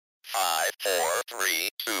Five, four, three,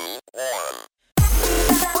 two, one.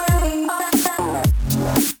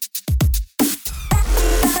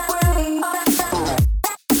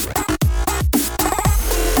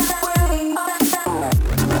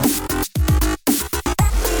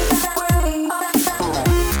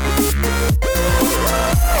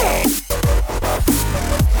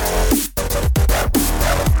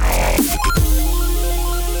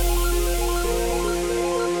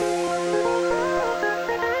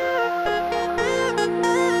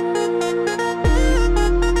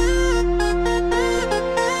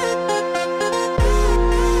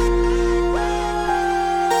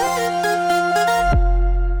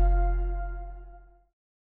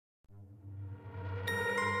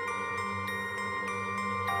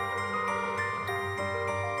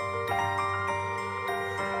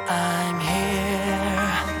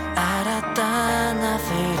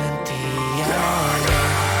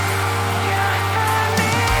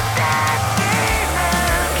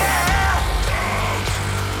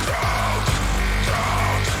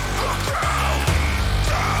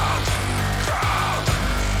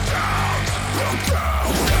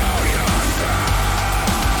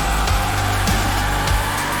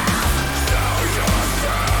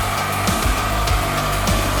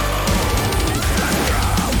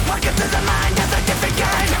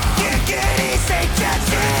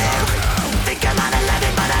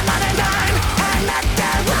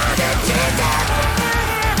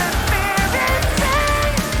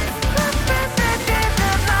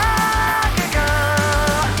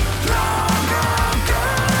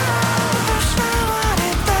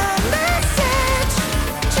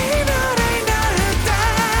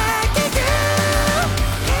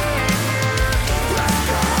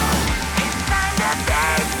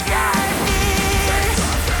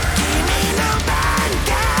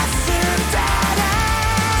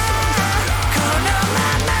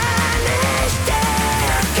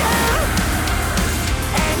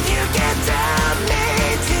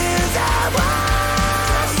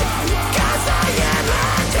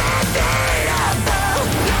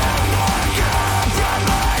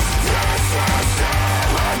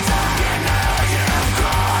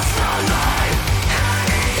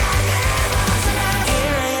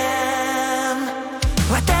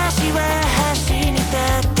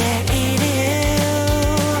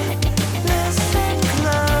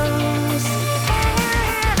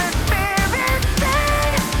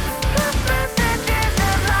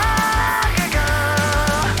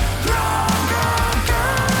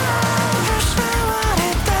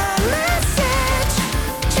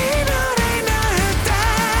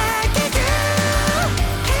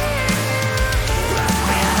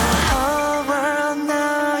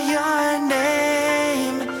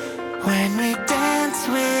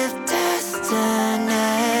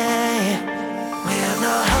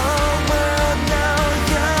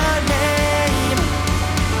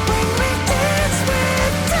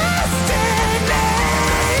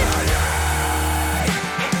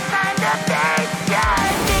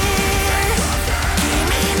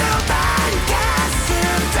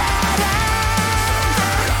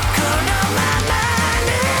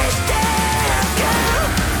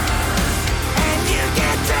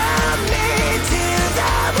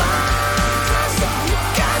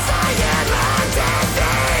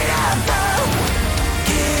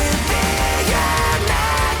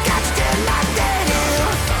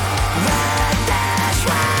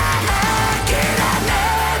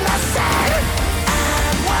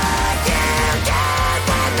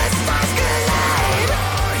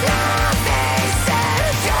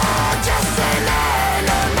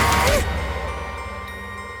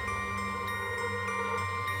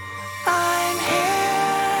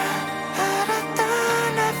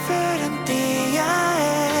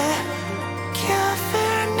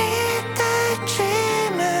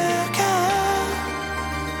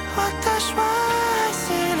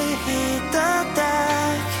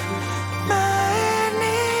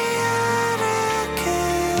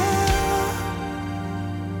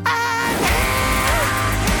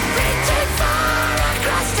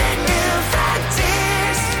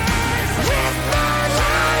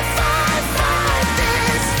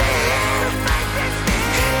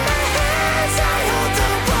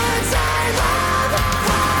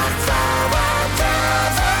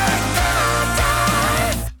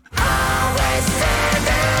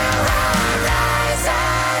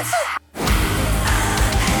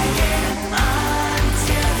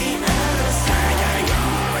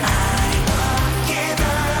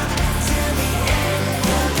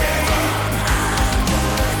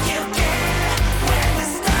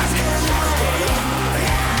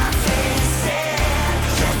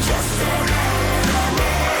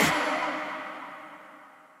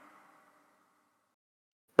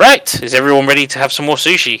 Right, is everyone ready to have some more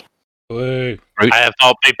sushi? Woo. I have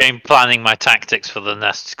not been planning my tactics for the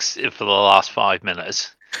last 5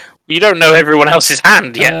 minutes. You don't know everyone else's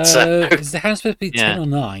hand yet, so Is the hand supposed to be Yeah. 10 or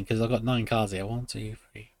 9? Because I've got 9 cards here. 1, 2,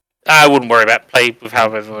 3. I wouldn't worry about play with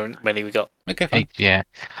however many we got. Okay, fine. Yeah,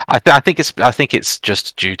 I think it's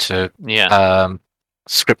just due to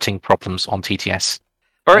scripting problems on TTS.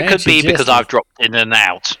 Or it Why could don't you be because just- I've dropped in and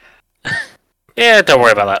out. Yeah, don't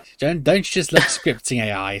worry about that. Don't you just like scripting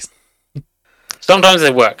AIs? Sometimes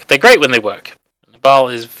they work. They're great when they work. Nabal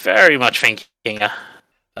is very much thinking. That's,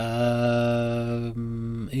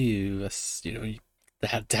 the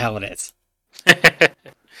hell with it.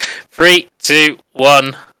 3, 2,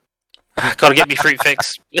 1. Gotta get me fruit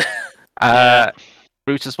fix.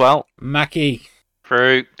 Fruit as well. Mackie.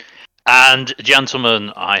 Fruit. And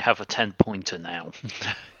gentlemen, I have a 10-pointer now.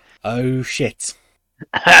 Oh shit.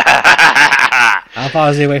 I How far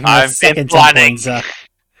is he away from I've the been second planning. 10-pointer?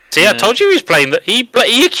 See, I told you he was playing the.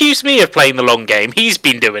 He accused me of playing the long game. He's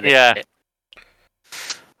been doing it. Yeah.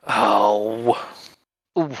 Oh.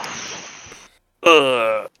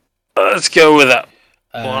 Let's go with that.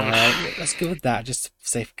 Let's go with that, just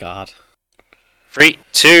safeguard. 3,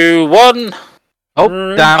 2, 1.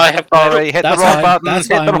 Oh, damn! I have Sorry, hit the That's wrong fine. button. That's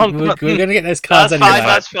hit the fine. wrong We're button. going to get those cards That's anyway. fine,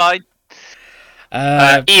 that's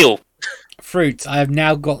fine. Eel. Fruit. I have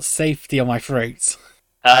now got safety on my fruits.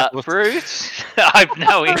 Fruit. I've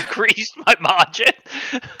now increased my margin.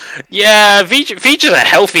 Yeah, Veej's a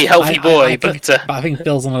healthy boy, but I think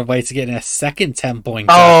Phil's on the way to getting a second 10-pointer.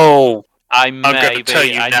 Oh, I'm gonna tell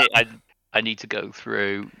you now. I need to go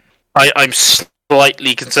through. I'm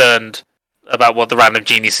slightly concerned about what the random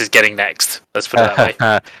genius is getting next. Let's put it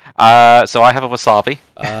that way. So I have a wasabi.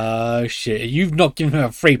 Oh shit! You've not given him a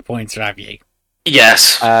 3-pointer, have you?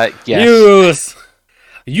 Yes. Yes.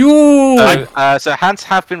 You. So hands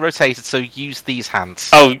have been rotated. So use these hands.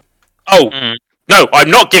 Oh. No, I'm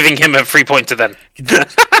not giving him a 3-pointer then.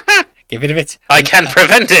 Get rid of it. I can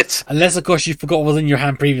prevent it. Unless, of course, you forgot what was in your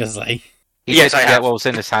hand previously. He Yes, did I forget have. what was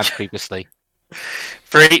in his hand previously.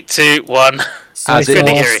 3, 2, 1. Soy As it sauce.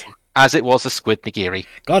 Nigiri. As it was a squid nigiri.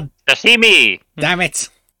 God Sashimi. damn it!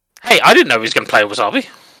 Hey, I didn't know he was going to play wasabi.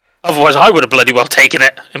 Otherwise, I would have bloody well taken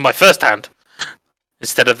it in my first hand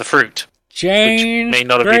instead of the fruit. Change. May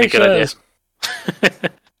not have been a good idea.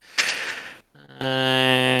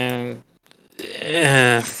 gracious.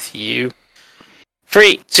 You.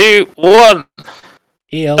 3, 2, 1.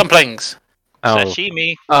 Eel. Dumplings. Oh,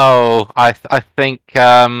 Sashimi. I think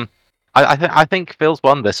I think Phil's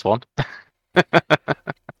won this one.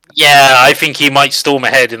 Yeah, I think he might storm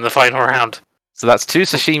ahead in the final round. So that's 2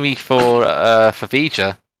 sashimi for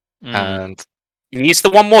Vija, and He needs the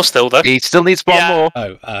one more still, though. he still needs one Yeah. more.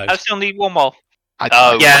 Oh, I still need one more.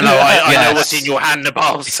 I- Yeah, no, I know Yes. what's in your hand,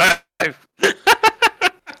 Nabal, so...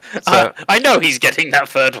 So- I know he's getting that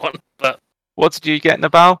third one, but... What did you get,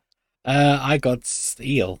 Nabal? I got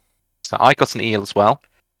eel. So I got an eel as well,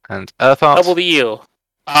 and Earthart. Double the eel.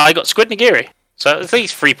 I got Squid Nigiri, so at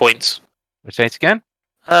least 3 points. Rotate again.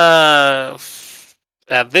 At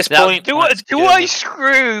this Now, point... do let's go I with-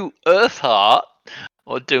 screw Earthheart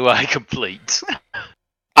or do I complete?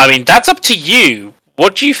 I mean, that's up to you.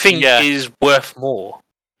 What do you think Yeah. is worth more?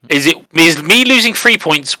 Is me losing 3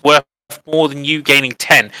 points worth more than you gaining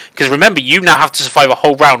 10? Because remember, you now have to survive a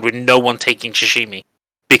whole round with no one taking Sashimi.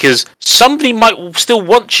 Because somebody might still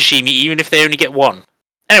want Sashimi even if they only get 1.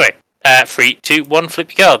 Anyway, 3, 2, 1,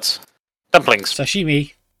 flip your cards. Dumplings.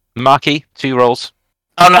 Sashimi. Maki, 2 rolls.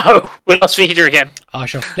 Oh no, we lost Vita again. I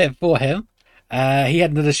shall flip for him. He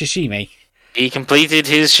had another sashimi. He completed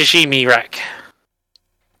his Sashimi rack.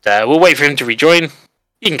 We'll wait for him to rejoin.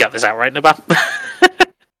 You can get this out right, Nabal.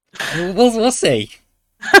 We'll see.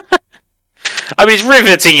 I mean, it's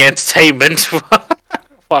riveting entertainment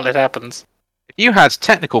while it happens. If you had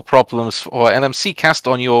technical problems for LMC cast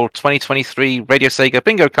on your 2023 Radio Sega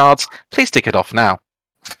bingo cards, please tick it off now.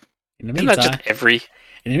 In the Isn't that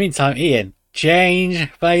meantime, just Ian,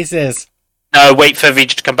 change places. No, wait for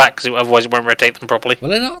Vija to come back, because otherwise it won't rotate them properly.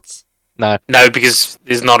 Will it not? No, because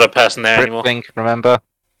there's not a person there anymore. Think, remember?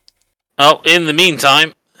 Oh, in the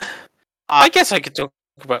meantime, I guess I could talk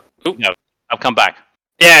about... Ooh. No. I've come back.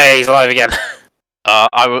 Yeah, he's alive again.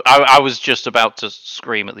 I was just about to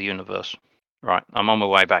scream at the universe. Right, I'm on my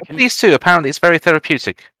way back. These two, apparently, it's very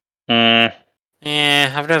therapeutic. Yeah,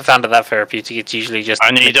 I've never found it that therapeutic. It's usually just...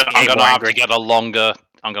 I'm gonna have to angry. get a longer.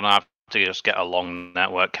 I'm gonna have to just get a long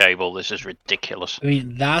network cable. This is ridiculous. I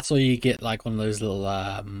mean, that's or you get like one of those little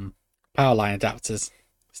power line adapters.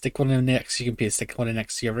 Stick one in next to your computer, stick one in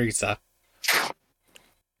next to your router.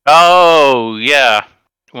 Oh yeah,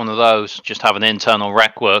 one of those. Just have an internal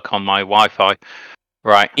rec work on my Wi-Fi.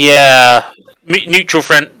 Right. Yeah, mutual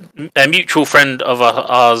friend of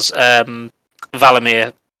ours,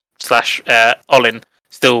 Valamir slash Olin,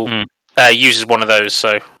 still uses one of those.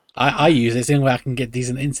 So I use it. It's the only way I can get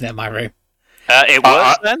decent internet in my room. It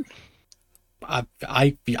works then?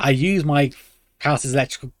 I use my house's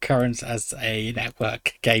electrical current as a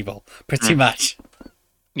network cable, pretty much.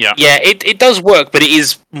 Yeah. yeah, it does work, but it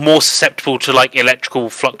is more susceptible to like electrical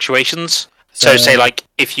fluctuations. So say like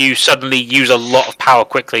if you suddenly use a lot of power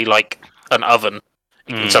quickly, like an oven,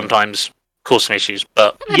 it can sometimes cause some issues.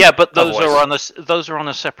 But Yeah, but those otherwise- are on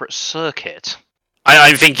a separate circuit.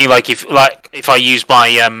 I'm thinking like if I use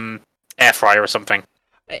my air fryer or something.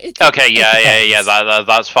 Okay, yeah.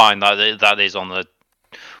 That's fine. That is on the.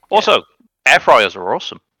 Also, air fryers are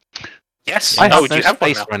awesome. Yes, I have would no you have one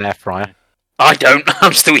space now? for an air fryer. I don't.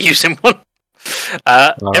 I'm still using one.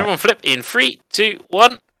 Everyone flip in 3, 2,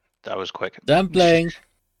 1. That was quick. Dumpling.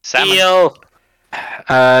 Salmon. Deal.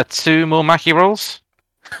 2 more Mackie rolls.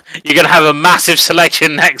 You're gonna have a massive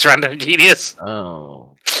selection next, Random Genius.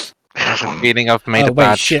 Oh. I have a feeling I've made a wait,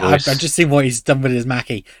 bad shit! choice. I've just seen what he's done with his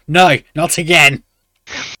Mackie. No, not again.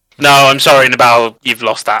 No, I'm sorry, Nabal. You've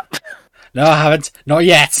lost that. No, I haven't. Not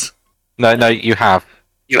yet. No, you have.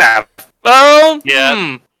 You have. Well,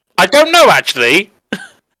 Yeah. I don't know actually.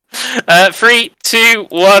 3, 2,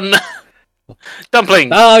 1. Dumpling.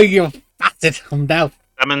 Oh, you bastard! I'm now.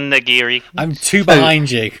 Salmon nigiri. I'm 2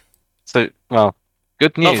 behind you. So, well,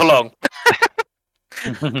 good Not news. for long.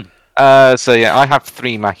 So yeah, I have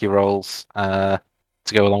 3 Mackie rolls to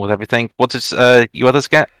go along with everything. What does you others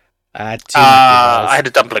get? 2 Mackie I rolls. had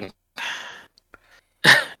a dumpling.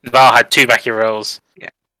 Nabal had 2 Mackie rolls. Yeah.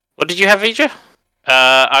 What did you have, Vija?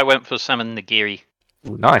 I went for salmon nigiri.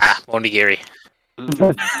 Ooh, nice. More nigiri.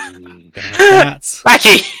 That's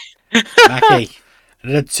Mackie! Mackie.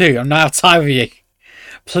 Another 2. I'm not out of time with you.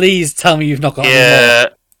 Please tell me you've not got any more.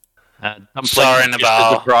 Yeah. I'm Sorry, just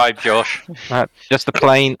Nabal. as a bribe, Josh. Just a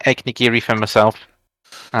plain egg nigiri for myself.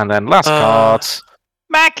 And then last Uh, card,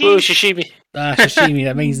 Mackie. Ooh, sashimi. Sashimi.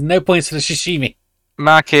 That means no points for the sashimi.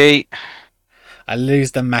 Mackie. I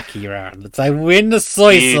lose the Mackie round, but I win the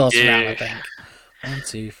soy You sauce do. round, I think. 1,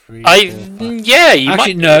 2, 3, 4, 5. Yeah, you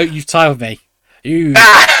Actually, might. no, you've tied with me. You.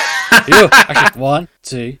 Actually, 1,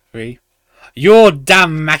 2, 3. You're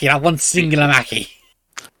damn Mackie, that one singular Mackie.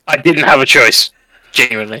 I didn't have a choice.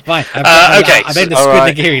 Genuinely. Fine. Okay, I made the so- squid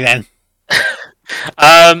alright. nigiri then.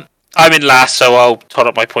 I'm in last, so I'll tot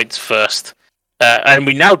up my points first. And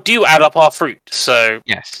we now do add up our fruit. So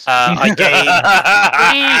Yes. I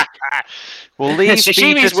gain. We'll leave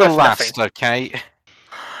Sashimi's Vija worth to last, nothing. okay?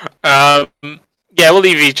 Yeah, we'll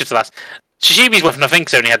leave each to last. Sashimi's worth nothing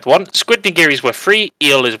because I only had 1. Squid nigiri's worth 3.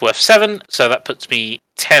 Eel is worth 7. So that puts me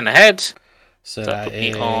 10 ahead. So That that put me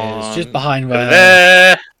is on just behind Over where.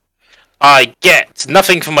 there. I get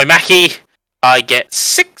nothing for my Mackie. I get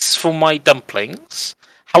 6 for my dumplings.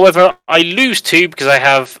 However, I lose 2 because I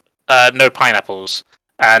have no pineapples.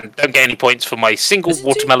 And don't get any points for my single Is it 2?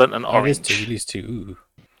 watermelon and Oh, it is orange. 2. You lose 2. Ooh.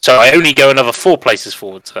 So I only go another 4 places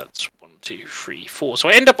forward. So that's 1, 2, 3, 4. So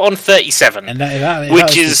I end up on 37, And if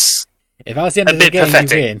which is if that was the end a of the bit game,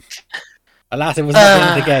 pathetic. you win. Alas, it wasn't the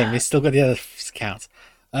end of the game. It's still got the other count.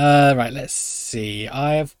 Right, let's see.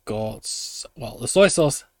 I've got the soy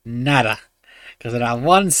sauce, nada, because I have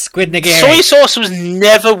 1 squid nigiri. soy sauce was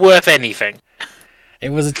never worth anything.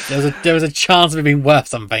 There was a chance of it being worth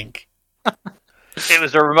something. It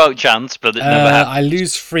was a remote chance, but it never happened. I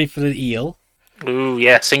lose 3 for the eel. Ooh,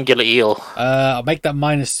 yeah, singular eel. I'll make that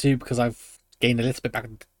 -2 because I've gained a little bit back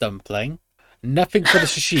of the dumpling. Nothing for the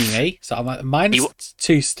sashimi, so I'm at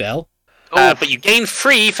 -2 still. But you gain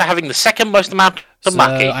 3 for having the second most amount of So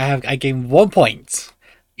Mackie. I gain 1 point.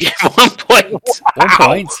 You have 1 point. 1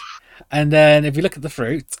 point. And then if you look at the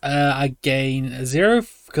fruit, I gain 0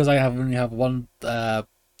 because I only have 1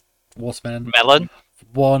 watermelon, Melon.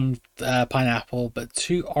 1 pineapple, but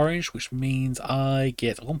 2 orange, which means I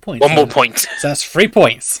get 1 point. 1 more point. So that's 3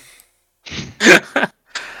 points.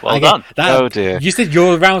 Well I done. get- Oh, dear. You said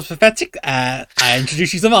your round was pathetic. I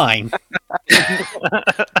introduce you to mine.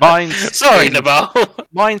 Mine's Sorry, Nabal.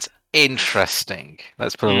 Mine's interesting.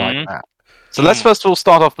 Let's put it like Mhm. that. So let's first of all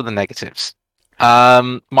start off with the negatives.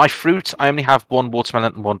 My fruit, I only have 1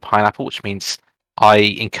 watermelon and 1 pineapple, which means I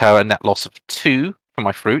incur a net loss of 2 for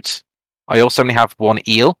my fruit. I also only have 1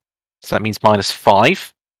 eel, so that means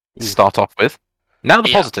 -5 to start off with. Now the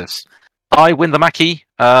Yeah. positives. I win the Mackie,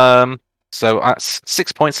 so that's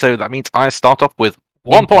 6 points, so that means I start off with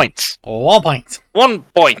 1 point. 1 point. 1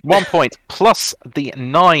 point. 1 point plus the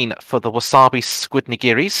 9 for the wasabi squid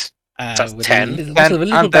nigiris. That's With 10. A little, And- with a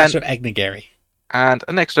little and dash then- of egg nigiri. and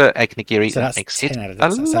an extra egg nigiri. So that that's makes 10 it out of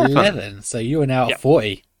 10. So that's 11. So you are now Yep. at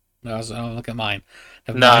 40. Look at mine.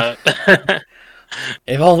 Never No. mind.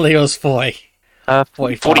 If only it was 40.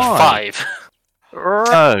 45. 45.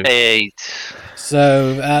 Right.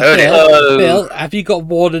 So, Oh, dear. Bill, have you got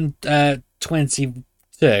more than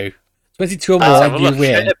 22? 22 or Let's more, have a you look.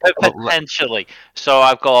 win. Potentially. So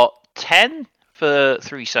I've got 10 for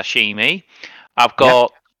 3 sashimi. I've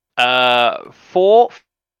got 4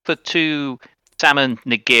 for 2 salmon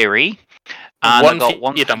nigiri. And One I got for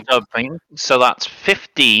 1 your for dumpling. So that's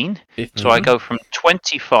 15. 15, So I go from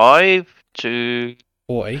 25 to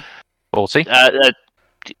 40. 40.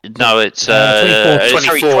 no, it's 24 to-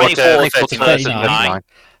 24 to 24 to 39.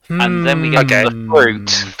 And then we get Okay. the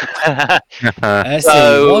fruit. Let's see.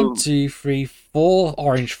 So- 1, 2, 3, 4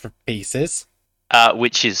 orange pieces.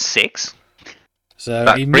 Which is 6. So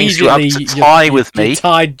That brings you up immediately to tie with you're me.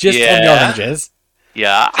 tied just on the Yeah. oranges.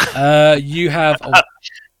 Yeah. You have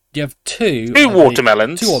two. Two of the-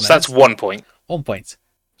 watermelons. Two So watermelons. that's 1 point. 1 point.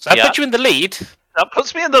 So that Yeah. puts you in the lead. That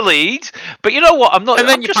puts me in the lead. But you know what? I'm And then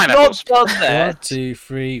I'm your just pineapples. not done there. 1, 2,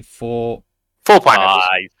 3, 4. 4 pineapples.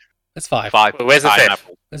 That's 5. 5 Where's the fifth?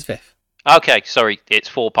 pineapples. That's 5th. Okay, sorry, it's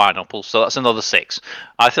 4 pineapples, so that's another 6.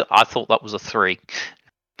 I thought that was a 3.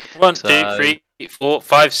 1, So- 2, 3, 4,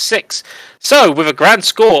 5, 6. So, with a grand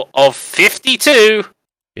score of 52,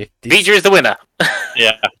 50. Vija is the winner.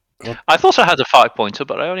 Yeah. Well- I thought I had a 5-pointer,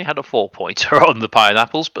 but I only had a 4-pointer on the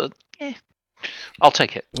pineapples. But I'll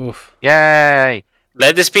take it. Oof. Yay!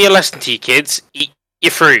 Let this be a lesson to you, kids. Eat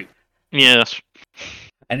your fruit. Yes.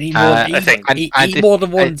 And eat more, I think- eat and more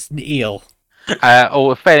than one eel.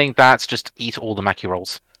 Or failing that, just eat all the maki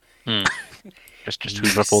rolls. Hmm. Just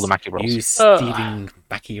hoover up all the maki rolls. You stealing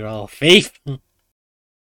backy roll thief.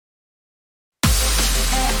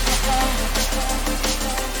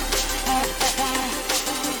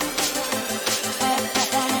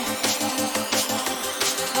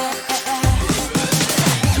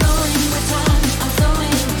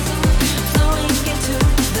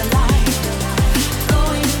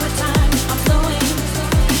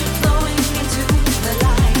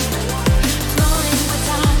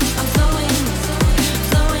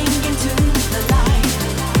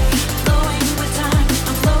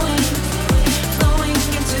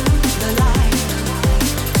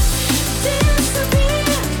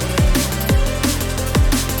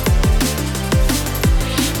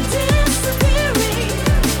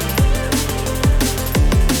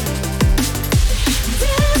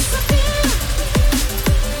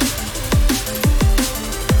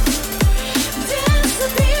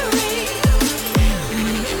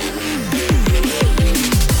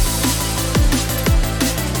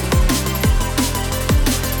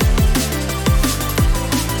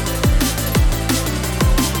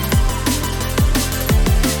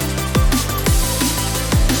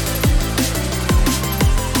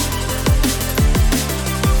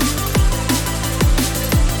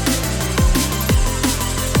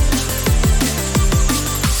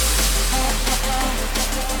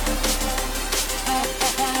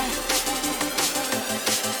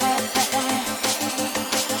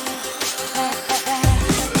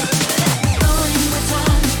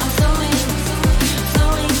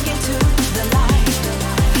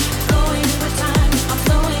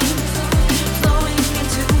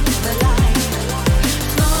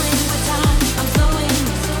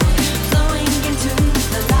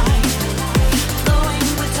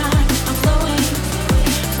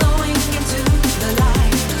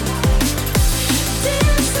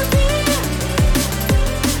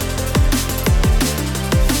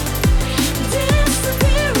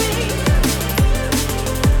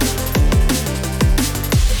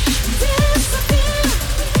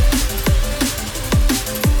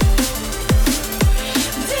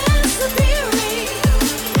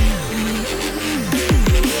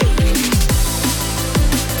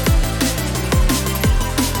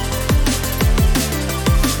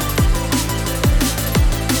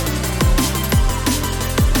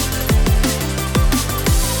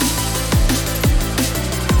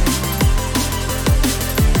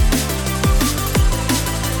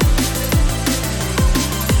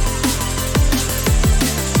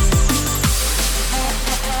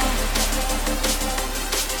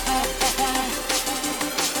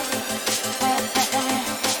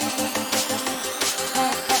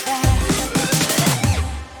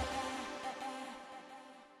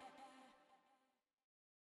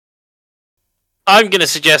 I'm going to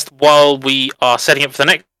suggest while we are setting up for the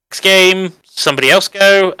next game, somebody else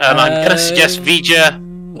go, and I'm going to suggest Vija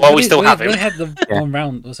while we still have him. We had the Yeah. 1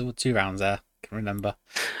 round, was it 2 rounds there? Can't remember.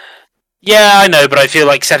 Yeah, I know, but I feel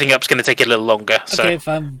like setting up's going to take a little longer. So Okay,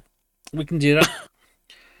 fine. We can do that.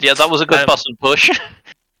 Yeah, that was a good button push.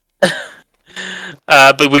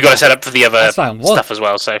 But we've got to set up for the other That's fine. What? stuff as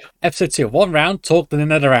well, so Episode 2, one round, talk, then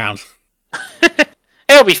another round.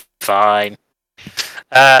 it'll be fine.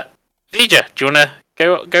 Vija, do you want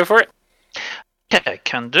to go for it? Yeah,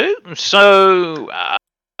 can do. So,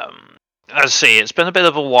 let's see. It's been a bit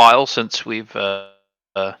of a while since we've had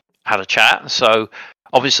a chat. So,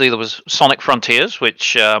 obviously, there was Sonic Frontiers,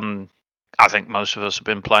 which I think most of us have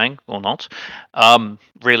been playing or not.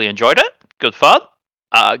 Really enjoyed it. Good fun.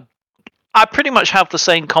 I pretty much have the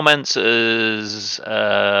same comments as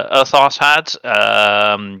Earthars had.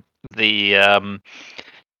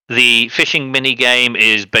 The fishing mini game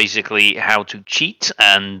is basically how to cheat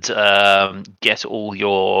and get all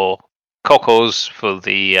your cocos for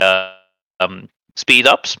the speed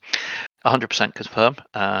ups. 100% confirm,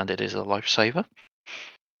 and it is a lifesaver.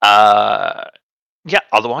 Yeah,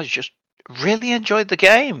 otherwise, just really enjoyed the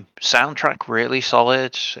game. Soundtrack really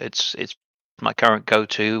solid. It's my current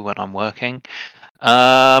go-to when I'm working.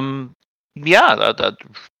 Yeah, that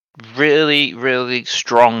really, really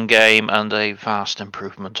strong game and a vast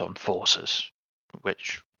improvement on Forces,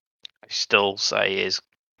 which I still say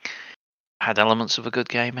had elements of a good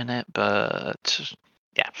game in it, but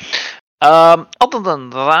yeah. Other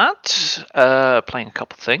than that, playing a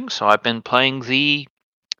couple of things. So I've been playing the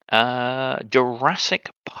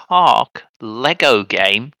Jurassic Park Lego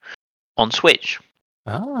game on Switch.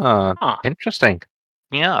 Interesting.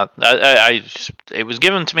 Yeah, it was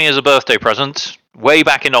given to me as a birthday present way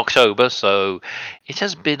back in October, so it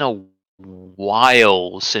has been a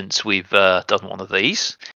while since we've done one of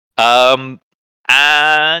these. And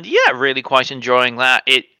yeah, really quite enjoying that.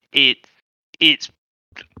 It's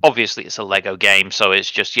obviously it's a Lego game, so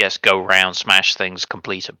it's just go around, smash things,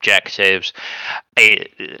 complete objectives,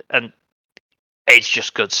 and it's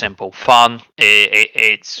just good, simple fun.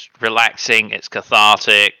 It's relaxing, it's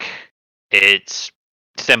cathartic, it's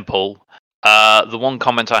simple. The one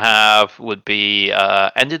comment I have would be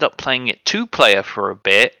ended up playing it 2-player for a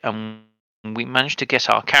bit, and we managed to get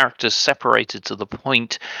our characters separated to the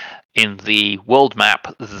point in the world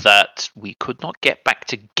map that we could not get back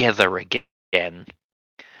together again.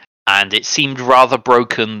 And it seemed rather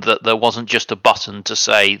broken that there wasn't just a button to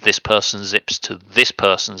say this person zips to this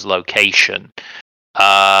person's location.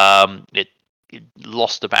 It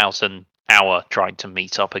lost about an hour trying to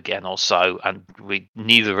meet up again or so, and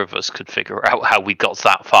neither of us could figure out how we got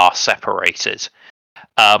that far separated.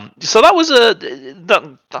 So that was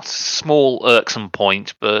that's a small irksome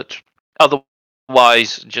point, but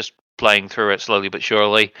otherwise just playing through it slowly but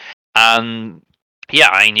surely. And yeah,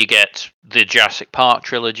 I mean, you get the Jurassic Park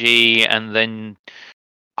trilogy, and then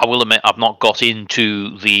I will admit I've not got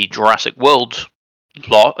into the Jurassic World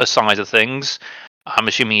side of things. I'm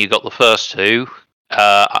assuming you got the first 2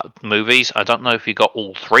 movies. I don't know if you got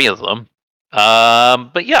all 3 of them.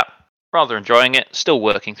 But yeah, rather enjoying it. Still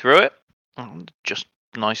working through it. Just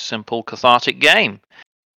nice, simple, cathartic game.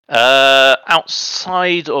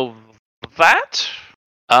 Outside of that,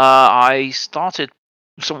 I started.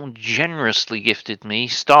 Someone generously gifted me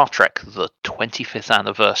Star Trek: The 25th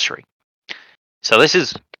Anniversary. So this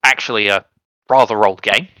is actually a rather old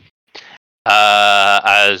game.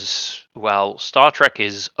 As well, Star Trek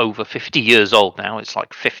is over 50 years old now. It's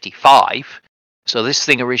like 55. So this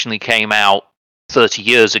thing originally came out 30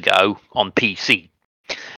 years ago on PC.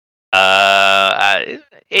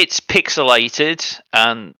 It's pixelated,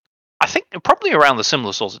 and I think probably around the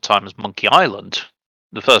similar sort of time as Monkey Island.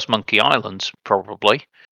 The first Monkey Island, probably.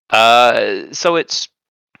 So it's,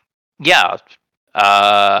 yeah,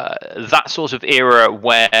 that sort of era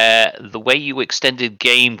where the way you extended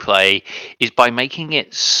gameplay is by making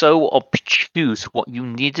it so obtuse what you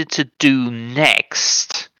needed to do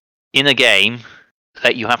next in a game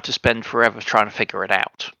that you have to spend forever trying to figure it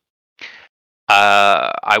out.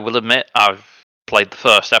 I will admit I've played the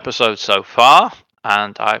first episode so far,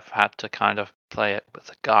 and I've had to kind of play it with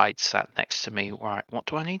a guide sat next to me. Right, what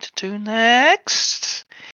do I need to do next?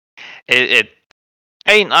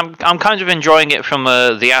 I'm kind of enjoying it from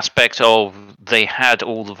the aspect of they had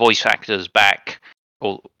all the voice actors back,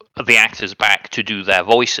 or the actors back to do their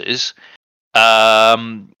voices.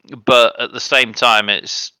 But at the same time,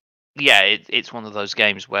 it's one of those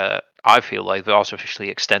games where I feel like they artificially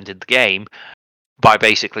extended the game by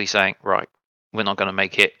basically saying, right, we're not going to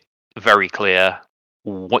make it very clear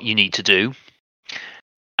what you need to do.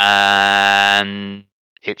 And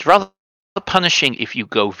it's rather punishing if you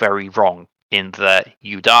go very wrong, in that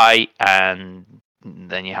you die and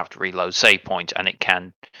then you have to reload save point, and it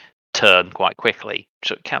can turn quite quickly.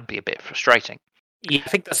 So it can be a bit frustrating. Yeah, I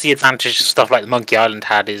think that's the advantage stuff like the Monkey Island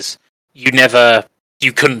had, is you never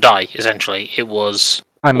you couldn't die. Essentially, it was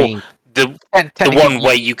I mean, the technically, one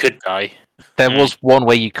way you could die. there was one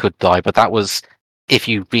way you could die, but that was if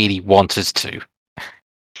you really wanted to.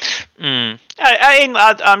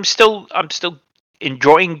 I'm still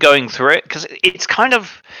enjoying going through it because it's kind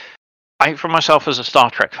of, for myself as a Star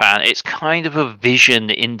Trek fan, it's kind of a vision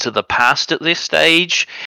into the past at this stage.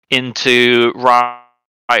 Into right,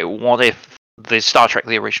 what if the Star Trek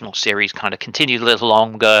the original series kind of continued a little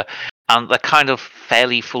longer, and they're kind of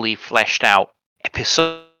fairly fully fleshed out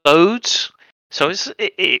episodes. So it's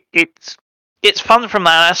fun from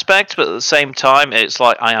that aspect, but at the same time, it's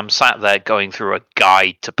like I am sat there going through a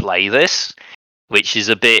guide to play this, which is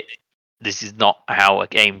a bit. This is not how a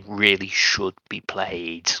game really should be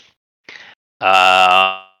played.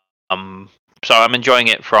 So I'm enjoying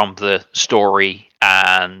it from the story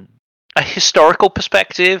and a historical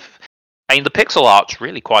perspective. I mean, the pixel art's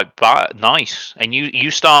really quite nice, and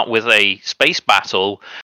you start with a space battle,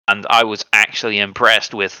 and I was actually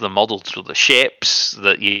impressed with the models of the ships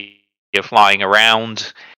that you're flying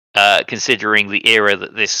around, considering the era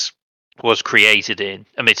that this was created in.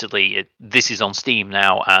 Admittedly, this is on Steam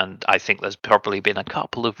now, and I think there's probably been a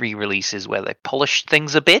couple of re-releases where they polished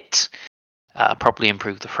things a bit, probably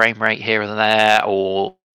improved the frame rate here and there,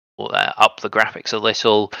 or up the graphics a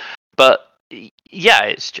little. But yeah,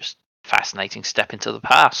 it's just fascinating step into the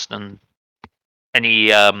past, and any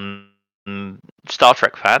Star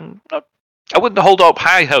Trek fan, I wouldn't hold up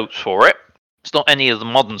high hopes for it. It's not any of the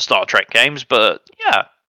modern Star Trek games, but yeah,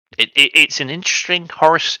 it's an interesting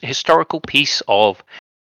historical piece of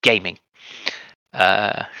gaming.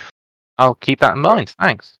 I'll keep that in mind.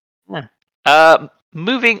 Thanks.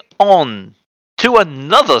 Moving on to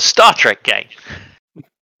another Star Trek game.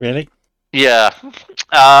 Really? Yeah.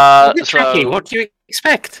 Jackie, what do you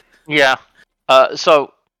expect? Yeah.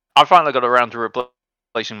 So I finally got around to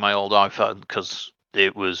replacing my old iPhone because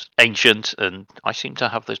it was ancient, and I seem to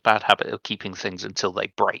have this bad habit of keeping things until they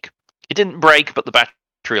break. It didn't break, but the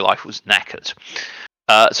battery life was knackered.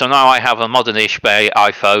 So now I have a modern-ish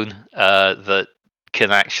iPhone that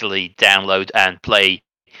can actually download and play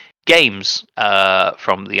games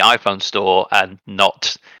from the iPhone store and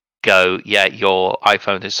not go, yeah, your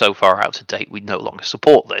iPhone is so far out of date, we no longer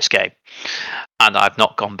support this game. And I've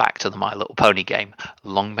not gone back to the My Little Pony game.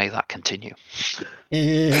 Long may that continue.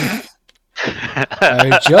 Oh,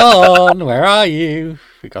 John, where are you?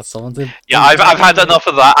 We got someone to. Yeah, I've had enough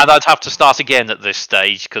of that, and I'd have to start again at this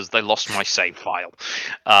stage because they lost my save file.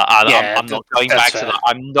 I'm not going back to that.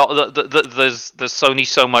 I'm not. There's only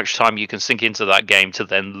so much time you can sink into that game to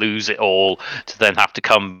then lose it all, to then have to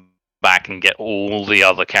come back and get all the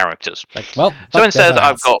other characters. So instead,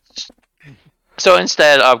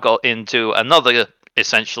 I've got into another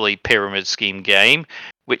essentially pyramid scheme game,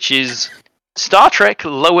 which is Star Trek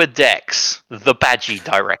Lower Decks: The Badgie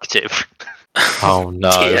Directive. Oh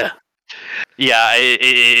no! Yeah,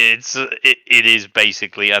 it is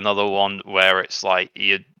basically another one where it's like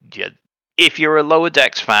if you're a Lower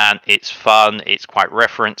Decks fan, it's fun. It's quite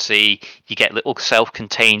referencey. You get little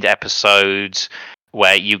self-contained episodes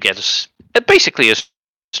where you get basically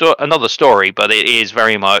another story, but it is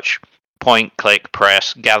very much point, click,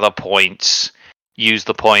 press, gather points, use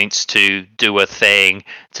the points to do a thing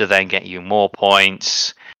to then get you more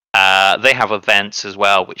points. They have events as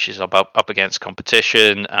well, which is up against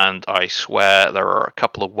competition, and I swear there are a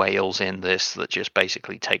couple of whales in this that just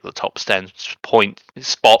basically take the top 10 point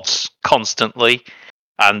spots constantly,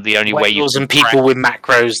 and the only way you and people with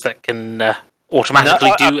macros that can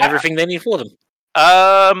automatically do everything they need for them.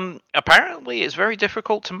 Apparently it's very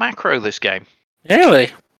difficult to macro this game.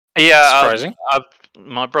 Really? Yeah, surprising.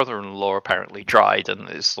 My brother-in-law apparently tried, and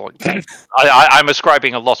it's like I'm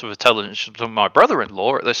ascribing a lot of intelligence to my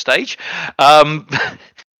brother-in-law at this stage, and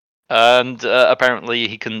apparently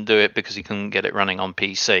he couldn't do it because he couldn't get it running on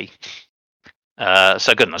PC.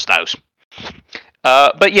 So goodness knows.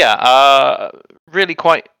 But yeah, really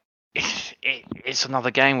quite. It's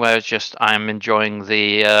another game where it's just I'm enjoying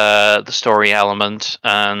the story element,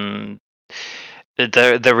 and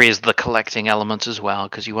there is the collecting element as well,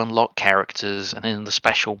 because you unlock characters, and in the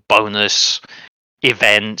special bonus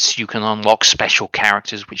events you can unlock special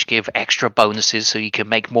characters which give extra bonuses so you can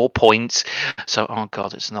make more points. So oh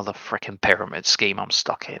god, it's another freaking pyramid scheme I'm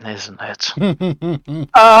stuck in, isn't it?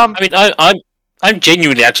 I mean, I'm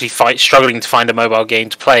genuinely actually struggling to find a mobile game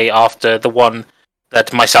to play after the one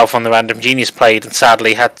that myself on the Random Genius played and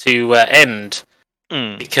sadly had to end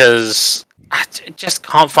because I just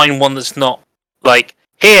can't find one that's not like,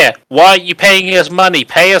 here, why are you paying us money?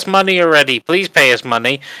 Pay us money already. Please pay us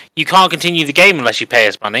money. You can't continue the game unless you pay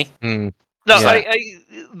us money. No, yeah.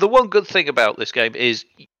 The one good thing about this game is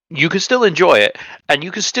you can still enjoy it, and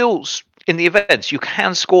you can still in the events you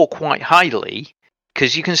can score quite highly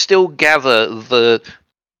because you can still gather the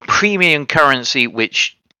premium currency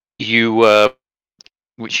which you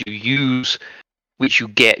use, which you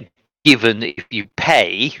get given if you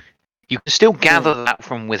pay. You can still gather that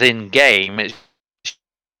from within game. It's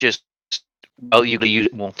just, well, you can use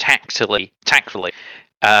it more tactically. Tactically.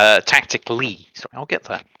 Sorry, I'll get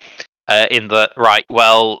that. In the right,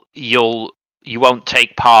 well, you won't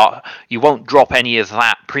take part. You won't drop any of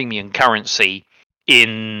that premium currency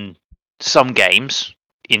in some games,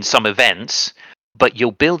 in some events, but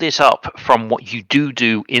you'll build it up from what you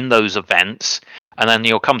do in those events. And then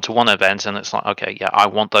you'll come to one event and it's like, okay, yeah, I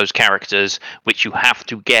want those characters, which you have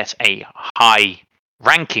to get a high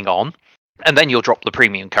ranking on, and then you'll drop the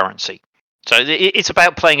premium currency. So it's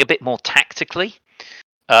about playing a bit more tactically.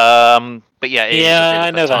 But yeah, it is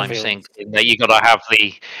a bit of a time sink. You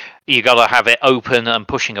gotta have it open and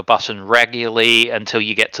pushing a button regularly until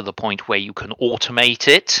you get to the point where you can automate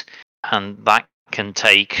it, and that can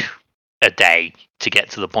take a day to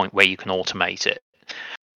get to the point where you can automate it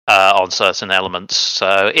on certain elements.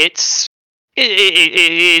 So it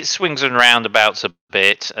swings and roundabouts a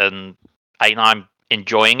bit, and I'm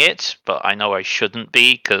enjoying it, but I know I shouldn't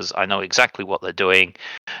be because I know exactly what they're doing,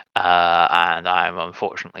 and I'm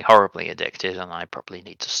unfortunately horribly addicted, and I probably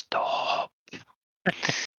need to stop.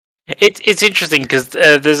 It's interesting because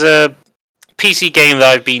there's a PC game that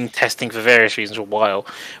I've been testing for various reasons for a while,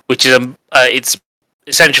 which is it's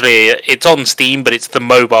essentially it's on Steam, but it's the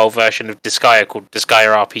mobile version of Disgaea called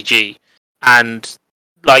Disgaea RPG. And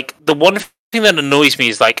like the one thing that annoys me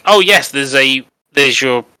is like, oh yes, there's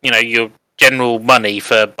your your general money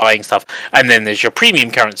for buying stuff, and then there's your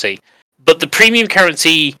premium currency. But the premium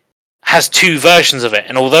currency has two versions of it,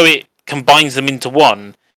 and although it combines them into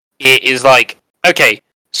one, it is like, okay,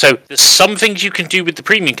 so there's some things you can do with the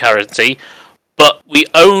premium currency, but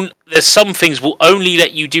there's some things we'll only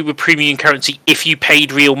let you do with premium currency if you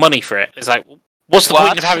paid real money for it. It's like, what's the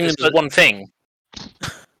point of having them as one thing?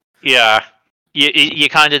 Yeah. You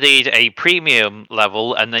kind of need a premium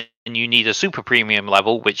level, and then you need a super premium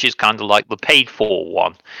level, which is kind of like the paid for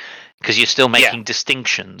one, because you're still making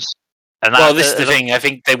distinctions. And this is the thing. I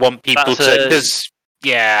think they want people to, because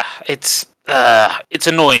it's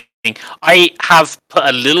annoying. I have put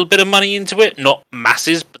a little bit of money into it, not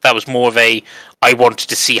masses, but that was more of I wanted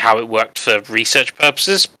to see how it worked for research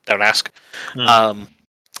purposes. Don't ask.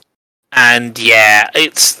 And yeah,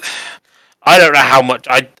 I don't know how much.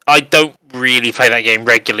 I don't really play that game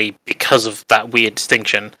regularly because of that weird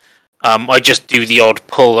distinction. I just do the odd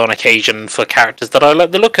pull on occasion for characters that I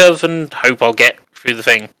like the look of and hope I'll get through the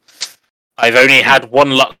thing. I've only had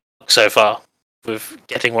one luck so far with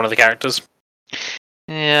getting one of the characters.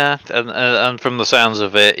 Yeah, and from the sounds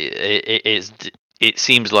of it, it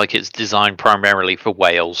seems like it's designed primarily for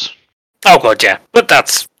whales. Oh god, yeah, but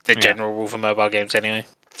that's the general rule for mobile games anyway.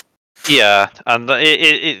 Yeah, and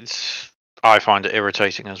it's. I find it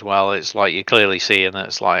irritating as well. It's like you clearly see, and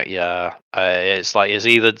it's like, it's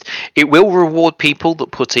either it will reward people that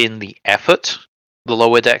put in the effort, the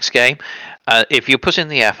lower decks game. If you put in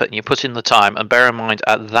the effort and you put in the time, and bear in mind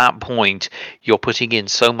at that point you're putting in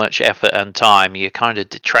so much effort and time, you kind of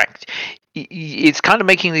detract. It's kind of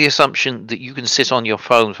making the assumption that you can sit on your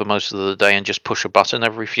phone for most of the day and just push a button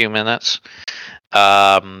every few minutes.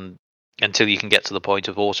 Until you can get to the point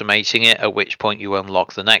of automating it, at which point you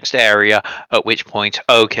unlock the next area, at which point,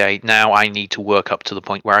 okay, now I need to work up to the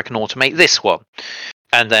point where I can automate this one.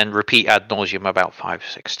 And then repeat ad nauseum about 5 or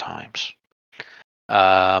 6 times.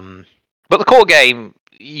 But the core game,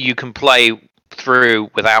 you can play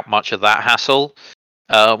through without much of that hassle.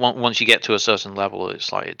 Once you get to a certain level,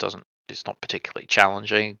 it's like it's not particularly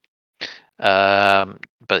challenging.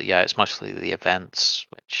 But yeah, it's mostly the events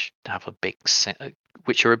which have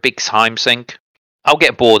which are a big time sink. I'll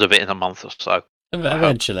get bored of it in a month or so.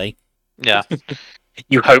 Eventually. Yeah.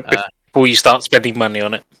 You hope before you start spending money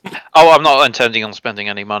on it. Oh, I'm not intending on spending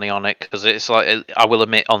any money on it because it's like, I will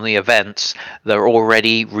admit, on the events, they're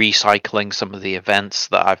already recycling some of the events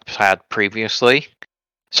that I've had previously.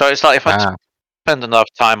 So it's like, if I spend enough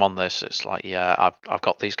time on this, it's like, yeah, I've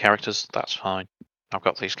got these characters, that's fine. I've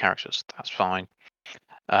got these characters, that's fine.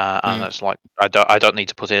 And it's like, I don't need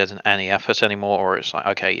to put in any effort anymore, or it's like,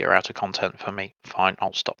 okay, you're out of content for me, fine,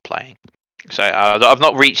 I'll stop playing. So I've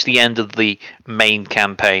not reached the end of the main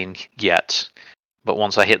campaign yet, but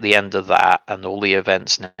once I hit the end of that, and all the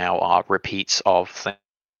events now are repeats of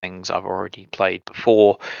things I've already played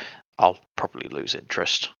before, I'll probably lose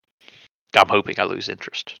interest. I'm hoping I lose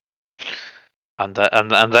interest, and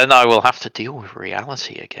then I will have to deal with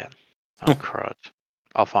reality again. Oh crud!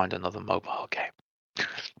 I'll find another mobile game.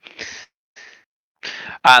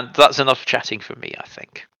 And that's enough chatting for me, I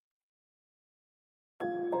think.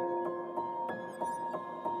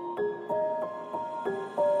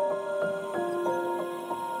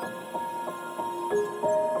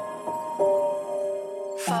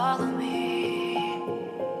 Follow me.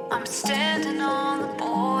 I'm standing on the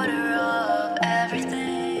border of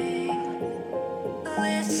everything.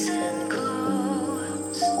 Listen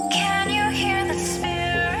close. Can you hear the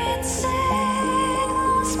spirit sing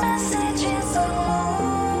lost messages of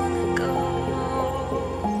long ago?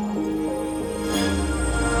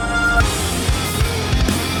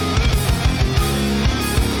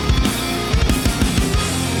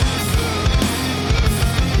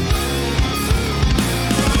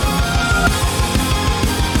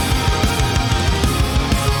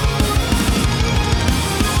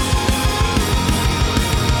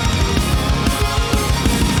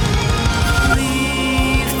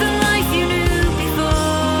 Leave the life you knew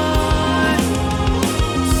before.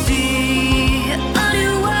 See a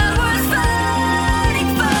new world worth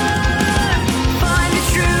fighting for. Find the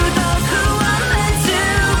truth of who I'm meant to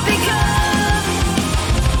become.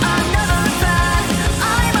 I've never looked back.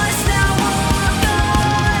 I must now walk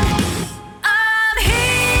on. I'm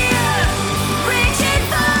here, reaching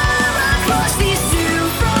far across these two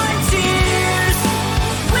frontiers.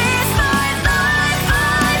 With my life,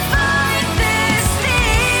 I fight this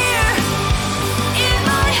fear. In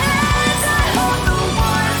my hands, I hold the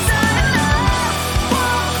ones I love.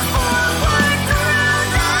 Walk forward through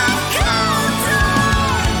the cold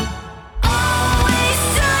dawn. Always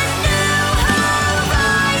to new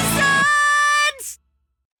horizons.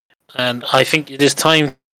 And I think it is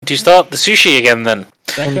time to start the sushi again then.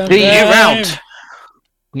 Second Indeed. New game. round.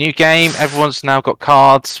 New game. Everyone's now got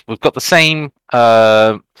cards. We've got the same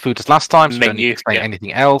food as last time, so we don't need Menu, to explain yeah.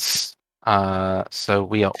 anything else. So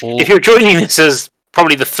we are all. If you're joining this as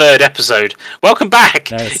probably the third episode, welcome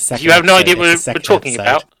back. No, it's the If second you have no episode. idea what It's the we're second talking episode.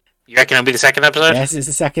 about, you reckon it'll be the second episode? Yes, it's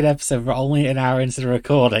the second episode. We're only an hour into the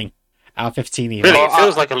recording. Hour 15 even. Really? Well, It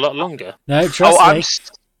feels like a lot longer. No, trust Oh, me.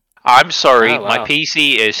 I'm sorry, Oh, my wow.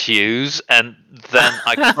 PC issues, and then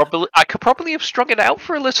I could probably have strung it out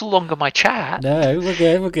for a little longer. My chat. No, we're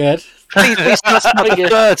good. We're good. Please tell us about the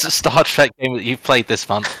third Star Trek game that you've played this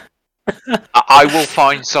month. I will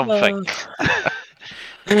find something.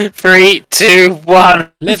 3, 2,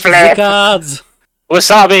 1. Lift the Flip. cards.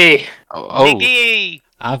 Wasabi. Oh, Niggy!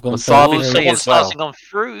 I've gone Wasabi for tea fruit. Someone as well. starting on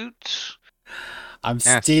fruit. I'm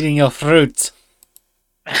Yes. stealing your fruit.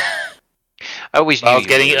 I always knew I was you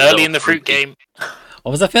getting were it a early little in the fruit fruity. game.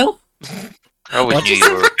 What was that, Phil? I always What knew you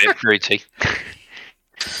you were a bit fruity.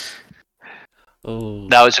 Oh,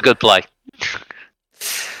 No, it's a good play.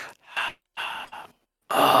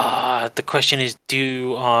 The question is,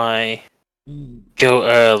 do I go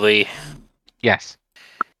early? yes.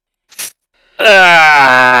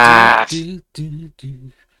 Ah! Do, do, do,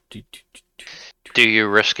 do, do, do. Do you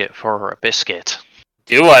risk it for a biscuit?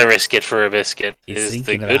 Do I risk it for a biscuit? He's Is the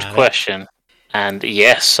thinking good about it. question. And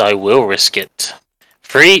yes, I will risk it.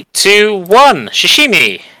 3, 2, 1.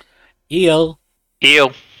 Sashimi. Eel.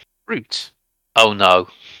 Eel. Fruit. Oh no.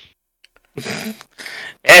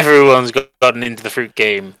 Everyone's gotten into the fruit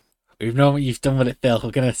game. We've known what you've done with it, Phil.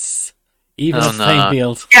 We're gonna even Oh, the playing no.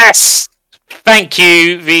 field. Yes! Thank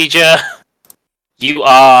you, Vija. You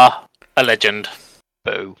are a legend.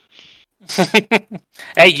 Boo.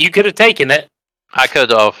 Hey, you could have taken it. I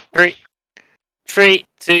could have. 3,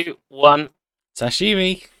 2, 1.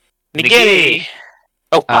 Sashimi. Nigiri.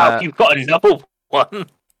 Oh, wow, Uh, you've got another one.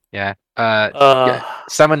 Yeah. Uh,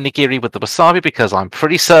 Salmon nigiri with the wasabi because I'm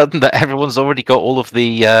pretty certain that everyone's already got all of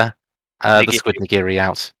the squid nigiri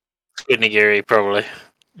out. Squid nigiri, probably.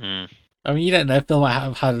 Mm. I mean, you don't know. Phil might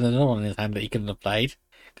have had another one in his hand that he couldn't have played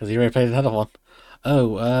because he already played another one.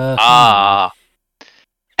 Oh, Ah.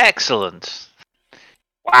 Excellent.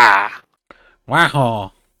 Wow.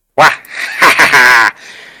 Wow. Wah.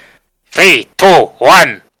 3, 2,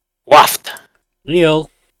 1. Waft. Eel.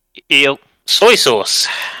 Eel. Soy sauce.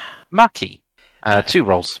 Maki. 2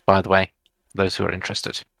 rolls, by the way, for those who are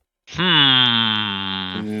interested.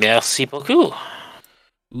 Merci beaucoup.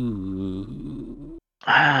 Ooh.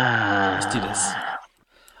 Let's do this.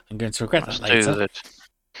 I'm going to regret Let's that do later. this.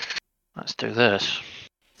 Let's do this.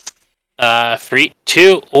 3,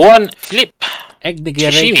 2, 1. Flip. Egg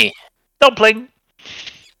nigiri. Sashimi. Dumpling.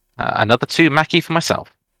 Another 2 maki for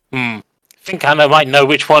myself. I think I might know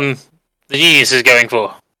which one the genius is going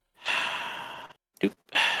for. Do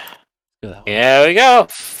that one. Here we go.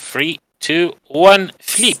 3, 2, 1.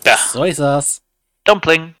 Flip. Soy sauce.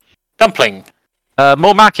 Dumpling. Dumpling.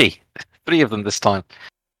 More maki. 3 of them this time.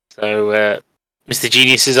 So, Mr.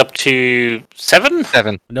 Genius is up to 7?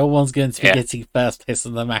 7. No one's going to be Yeah. getting first place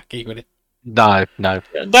on the Mackie with it. No. I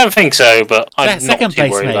don't think so, but I'm not Second too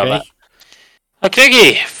place, worried maybe. about that.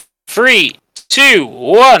 Okay, 3, 2,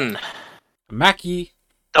 1. Mackie.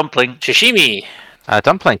 Dumpling. Sashimi.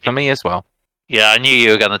 Dumpling for me as well. Yeah, I knew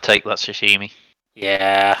you were going to take that sashimi.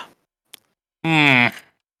 Yeah. Yeah,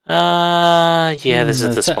 this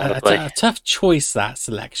is the spot to play. A tough choice, that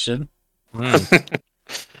selection. Mm.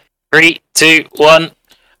 3, 2, 1.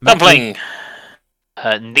 Dumpling.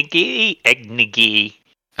 Nigiri, egg nigiri.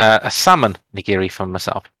 A salmon nigiri for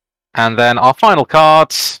myself. And then our final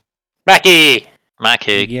cards. Mackie.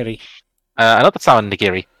 Mackie. Nigiri. Another salmon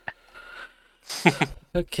nigiri.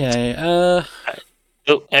 Okay,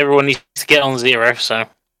 Oh, everyone needs to get on 0, so.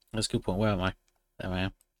 that's a good point. Where am I? There I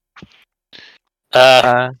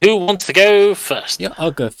am. Who wants to go first? Yeah,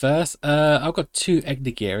 I'll go first. I've got 2 egg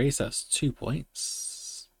nigiri, so that's 2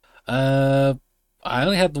 points. I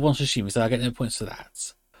only had the 1 sashimi, so I get no points for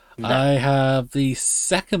that. No. I have the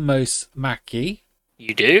second most Mackie,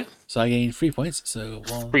 You do? so I gain 3 points. So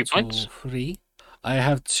 1, 3 2, points. 3. I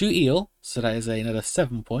have 2 eel, so that is another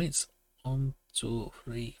 7 points. 1, 2,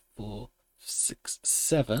 3, 4, 6,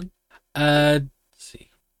 7. Let's see.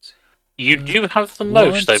 You do have the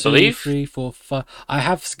most, I 1, 2, believe. 3, 4, 5. I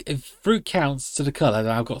have, if fruit counts to the colour,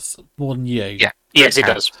 then I've got more than you. Yeah. Yes, it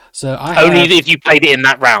does. So I Only have, if you played it in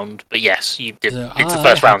that round, but yes, you did. so It's the I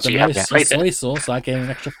first have round, so the you haven't most played soy it. sauce, so I gain an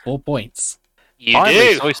extra 4 points. You Finally,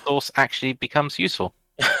 do. soy sauce actually becomes useful.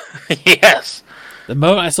 Yes. The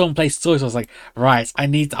moment I saw him play soy sauce, I was like, right,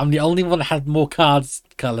 I'm the only one that had more colours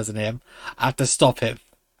than him. I have to stop him.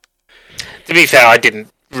 To be fair, I didn't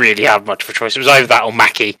really have much of a choice. It was either that or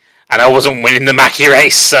Mackie, and I wasn't winning the Mackie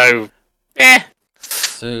race, so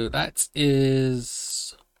So that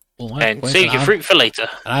is all my and points. save And your fruit for later.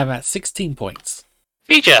 I'm at 16 points.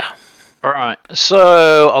 Feature. Alright,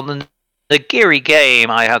 so on the nigiri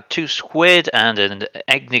game, I had 2 squid and an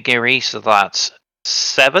egg nigiri, so that's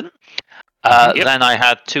 7. Yep. Then I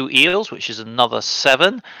had 2 eels, which is another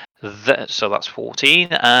 7. So that's 14.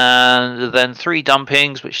 And then 3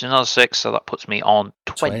 dumpings, which is another 6, so that puts me on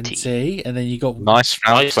 20. And then you got Nice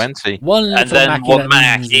round Nice. 20. one And little then Mackie one that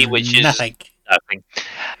means Mackie, which is nothing. nothing.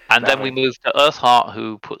 And then we move to Earthheart,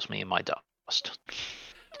 who puts me in my dust.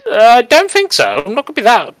 I don't think so. I'm not going to be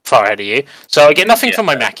that far ahead of you. So I get nothing for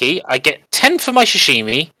my Mackie. I get 10 for my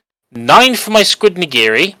sashimi, 9 for my squid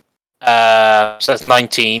nigiri. So that's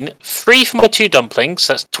 19. 3 for my 2 dumplings.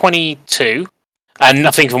 That's 22. And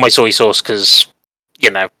nothing for my soy sauce because,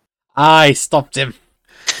 I stopped him.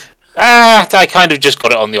 I kind of just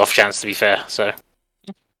got it on the off chance, to be fair. So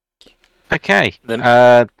Okay.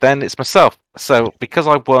 Then- Then it's myself. So because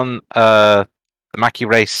I won the Mackie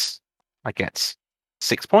race, I get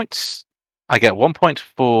 6 points. I get 1 point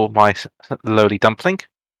for my lowly dumpling.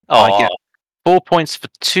 I get 4 points for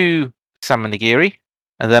 2 salmon nigiri.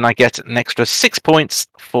 And then I get an extra 6 points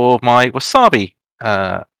for my wasabi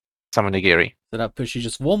salmon nigiri. So that puts you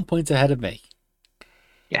just 1 point ahead of me.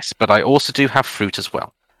 Yes, but I also do have fruit as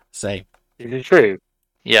well. Same. is it true?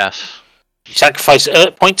 Yes. You sacrifice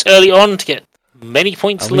points early on to get many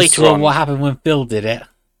points And we later saw on. what happened when Phil did it.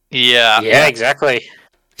 Yeah. Yeah, exactly.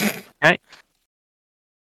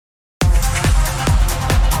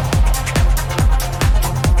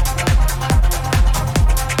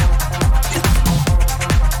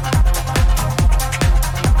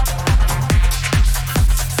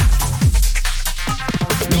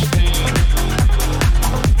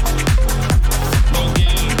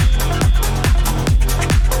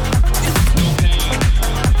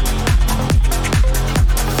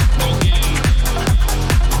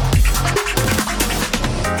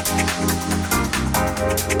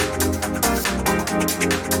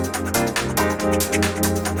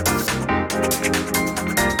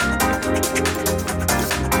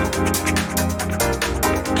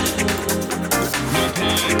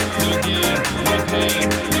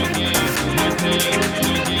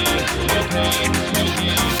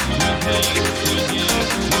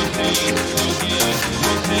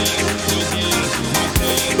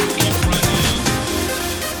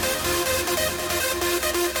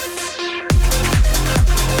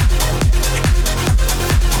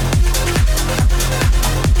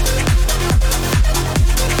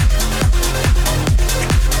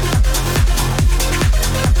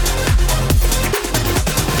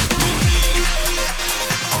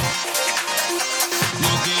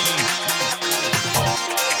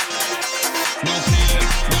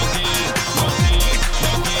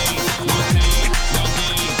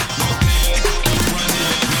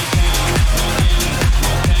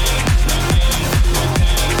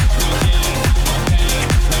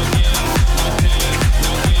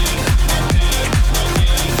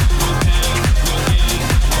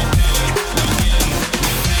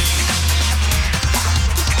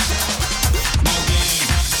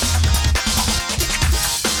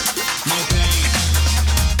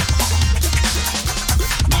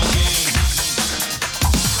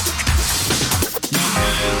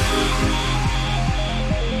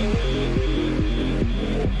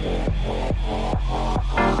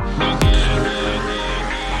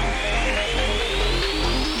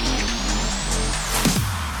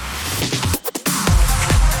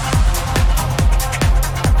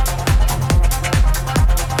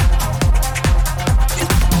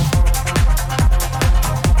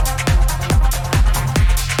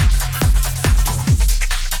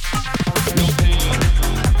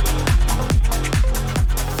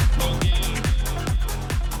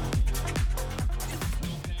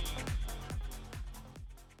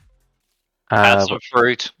 Add some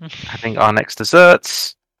fruit. I think our next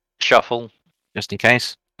desserts, Shuffle. just in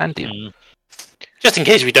case, and deal. Mm. Just in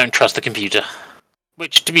case we don't trust the computer.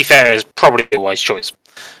 Which, to be fair, is probably a wise choice.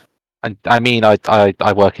 I mean,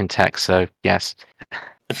 I work in tech, so yes.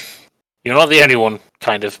 You're not the only one,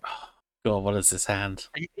 kind of. God, what is this hand?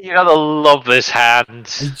 You're gonna love this hand.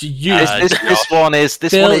 You, This one is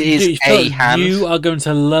Phil, a Phil, hand. you are going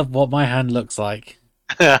to love what my hand looks like.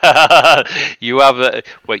 You have a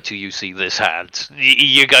wait till you see this hand.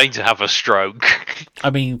 You're going to have a stroke. I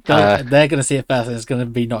mean, they're going to see it first, and it's going to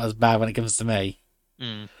be not as bad when it comes to me.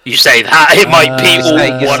 Mm. You say that, it might be all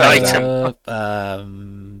say- one say item.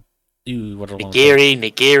 What do I want to say?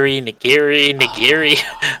 Nigiri.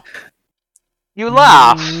 You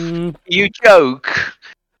laugh. Mm, You joke.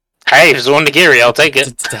 Hey, if it's one nigiri, I'll take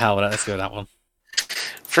it. to hell with it. Let's go with that one.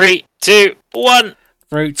 3, 2, 1.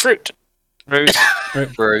 Fruit. Fruit. Fruit.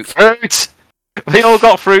 Fruit. Fruit. We all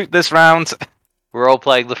got fruit this round. We're all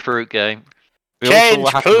playing the fruit game. We all saw Change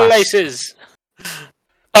what happened last- places.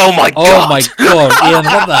 Oh my Oh god. my god, Ian,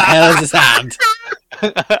 what the hell is this hand?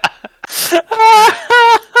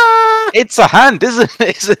 It's a hand, isn't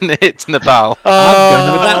it, Nabal? I'm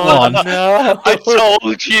going with that one. No. I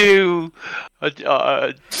told you.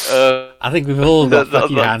 I think we've all got The-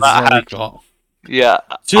 fucking the- hands. that Is what hand. we've got. Yeah.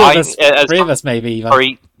 Two of us, three of us maybe even.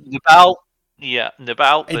 Sorry, Nabal. Yeah,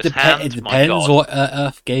 Nabal. It, This it hand. My depends God. what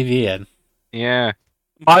Earth gave Ian. Yeah.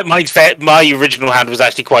 My original hand was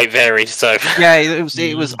actually quite varied, so Yeah,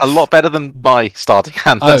 it was a lot better than my starting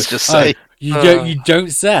hand, let's just say. You don't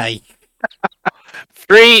say.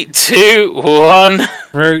 3, 2, 1.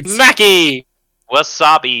 Fruit. Mackie.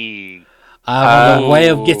 Wasabi. I'm on the way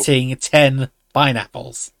of Oh. getting 10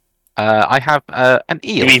 pineapples. I have an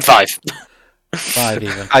eel. You mean 5? 5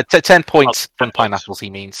 even. 10 points Oh, from 10 points. pineapples, he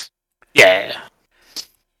means. Yeah.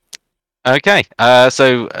 Okay,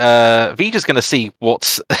 so Vija's going to see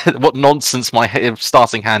what nonsense my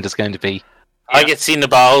starting hand is going to be. I get to see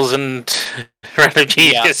Nabals and Random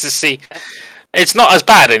G Yeah. gets to see. It's not as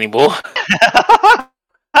bad anymore.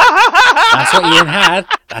 That's what Ian had.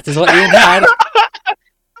 That is what Ian had.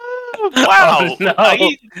 Wow. Oh, no.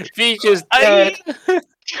 I- Feature's I- dead.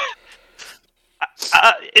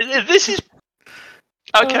 This is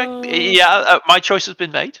okay. Yeah, my choice has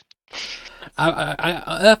been made.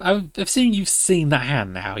 I've seen you've seen that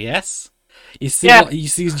hand now, yes? You see Yeah. what you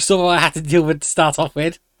saw what I had to deal with to start off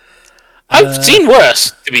with? I've seen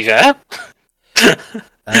worse, to be fair.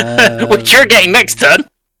 Which you're getting next turn.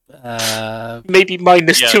 Maybe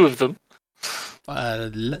minus Yeah. 2 of them.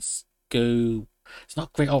 Let's go. It's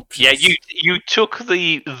not great options. Yeah, you took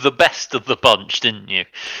the best of the bunch, didn't you?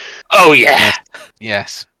 Oh, yeah.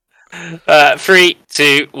 Yes. 3,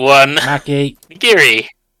 2, 1. Mackie. Nigiri.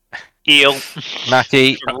 Eel.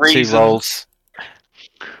 Mackie, For 2 reasons. rolls.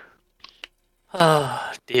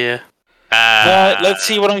 Oh, dear. Uh, Let's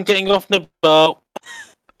see what I'm getting off Nabal.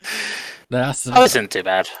 That's Oh, this isn't too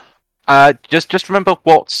bad. Just remember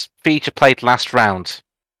what feature played last round.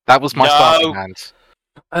 That was my No. starting hand.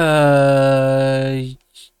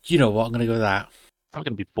 you know what? I'm gonna go with that. I'm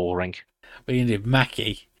going to be boring. What are you gonna do,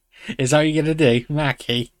 Mackie? Is that what you're gonna do,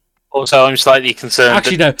 Mackie? Also, I'm slightly concerned.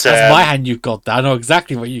 Actually, no. that, That's my hand you've got. There. I know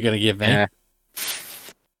exactly what you're gonna give me. Yeah.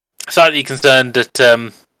 Slightly concerned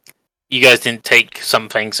that you guys didn't take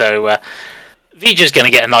something, so Vija's going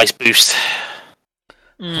to get a nice boost.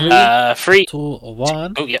 3, 2 or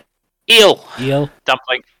 1. oh yeah, eel. Eel.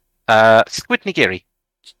 dumpling. Squid nigiri.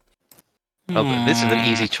 Oh, but this is an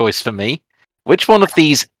Hmm. easy choice for me. Which one of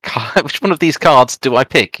these cards do I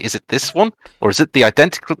pick? Is it this one, or is it the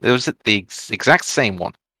identical? Or is it the exact same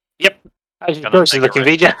one? How's your Gonna choices take it, looking,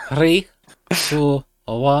 Vija? 3, 2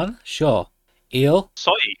 or 1. Sure. Eel.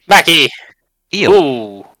 Soy. Mackie. Eel.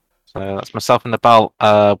 Ooh, So that's myself and Nabal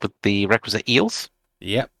with the requisite eels.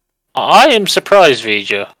 Yep. I am surprised,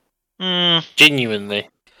 Vija. Mm, Genuinely.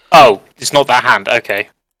 Oh, it's not that hand. Okay.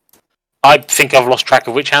 I think I've lost track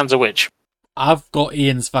of which hands are which. I've got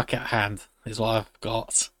Ian's fuck at hand. Is what I've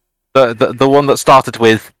got. The one that started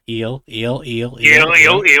with Eel. eel, eel,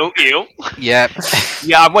 eel. yeah.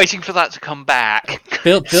 Yeah, I'm waiting for that to come back.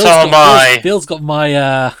 Bill's So am I. Bill's got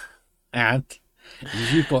my hand.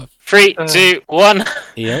 You've got 3, 2, 1.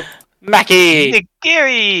 eel. Mackie.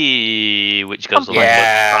 Nigiri, which goes along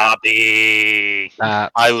Yeah. with wasabi.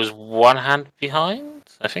 I was 1 hand behind,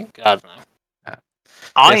 I think. I don't know.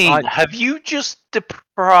 I- Have you just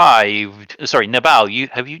deprived? Sorry, Nabal.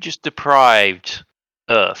 Have you just deprived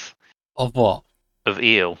Earth Of what? of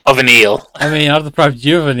eel? Of an eel. I mean, I've deprived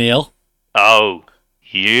you of an eel. Oh,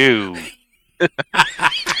 you.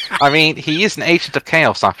 I mean, he is an agent of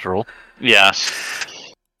chaos after all. Yes.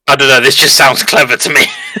 I don't know, this just sounds clever to me.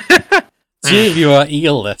 2 of you are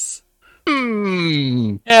eelless.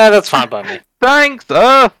 Yeah, that's fine by me. Thanks,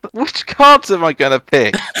 Earth. Which cards am I gonna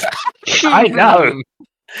pick? I know.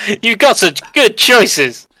 You've got such good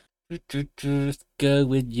choices. Just go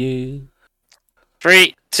with you.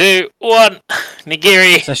 3, 2, 1.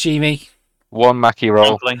 Nigiri. Sashimi. One Maki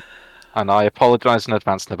roll, Dumpling. and I apologise in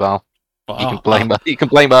advance, Nabal. But You can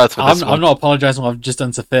blame Earth for this I'm one. not apologising what I've just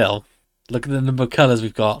done to Phil. Look at the number of colours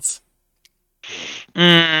we've got.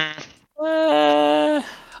 Mm,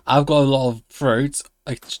 I've got a lot of fruit,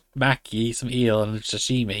 like maki, some eel, and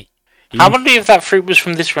sashimi. How many of that fruit was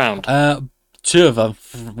from this round? 2 of them.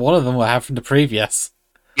 One of them I have from the previous.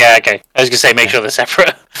 Yeah, okay. I was going to say, make sure they're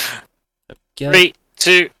separate. Get 3,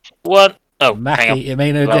 2, 1. Oh, hang on. Maki, it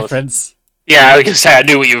made no Well, difference. Yeah, I was going to say, I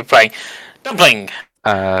knew what you were playing. Dumpling.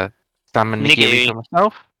 Salmon nigiri Nigiri. for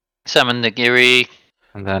myself, salmon nigiri.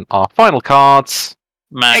 and then our final cards.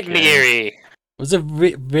 Egg Maki. nigiri. Was there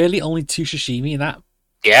really only 2 sashimi in that?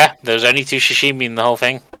 Yeah, there's only 2 sashimi in the whole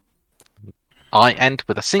thing. I end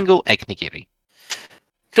with a single egg nigiri.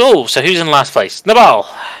 Cool, so who's in last place? Nabal,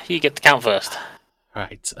 you get to count first.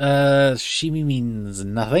 Right. Sashimi means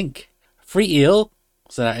nothing. Free eel.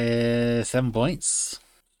 So that is 7 points.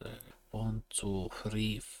 So 1, 2,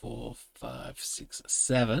 3, 4, 5, 6,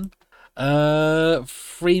 7.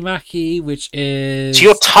 Free maki, which is. So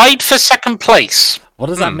you're tied for second place. What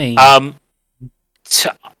does that mean?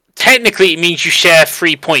 Technically, it means you share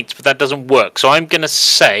 3 points, but that doesn't work. So I'm going to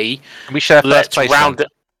say, Can we share first let's place? round then?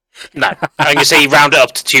 it. No, I'm going to say round it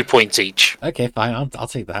up to 2 points each. Okay, fine. I'll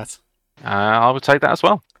take that. I would take that as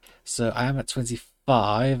well. So I am at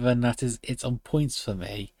 25, and it's on points for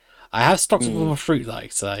me. I have stocked up on my fruit,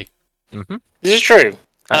 like say. Mm-hmm. This is true.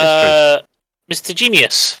 That is Mr.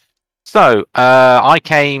 Genius. So, I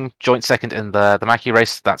came joint second in the Maki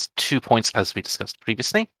race. That's 2 points, as we discussed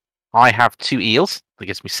previously. I have 2 eels. That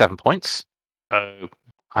gives me 7 points. Oh,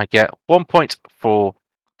 I get 1 point for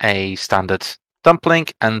a standard dumpling,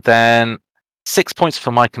 and then 6 points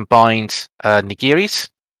for my combined nigiris.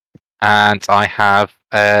 And I have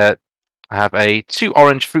a 2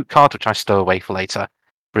 orange fruit card, which I stow away for later,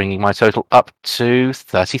 bringing my total up to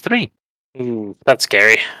 33. Ooh, that's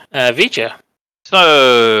scary. Vija.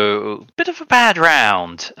 so bit of a bad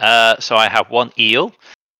round. So I have 1 eel.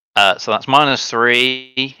 So that's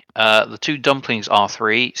 -3. The 2 dumplings are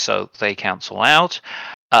 3, so they cancel out.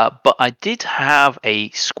 But I did have a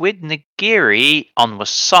squid nigiri on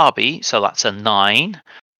wasabi, so that's a 9.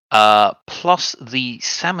 Plus the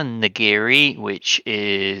salmon nigiri, which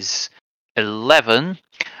is 11.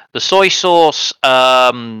 The soy sauce.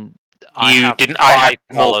 I have I had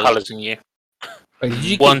 5 more colours. colours than you. Wait, did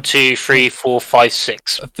you 1, 2, 3, 4, 5,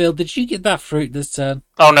 6. Phil, did you get that fruit this turn?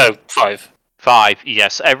 Oh no, 5. 5.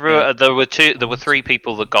 Yes, Yeah. there were 2. There were 3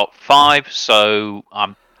 people that got 5. So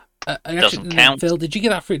Actually, count. Phil, did you get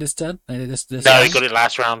that fruit this turn? This No, round? he got it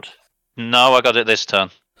last round. no, I got it this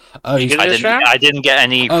turn. Oh, You you get it this round? I didn't get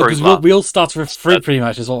any Oh, fruit. because last- we all started with fruit pretty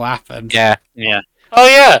much is what happened. Yeah. Yeah. Oh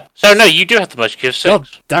yeah. So no, you do have the most give 6. God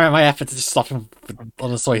damn it, my effort to just stop him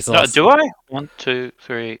on the soy sauce. Do I? 1, 2,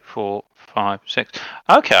 3, 4, 5, 6.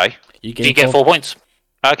 Okay. You You get 4 points.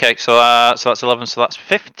 Okay. So that's 11. So that's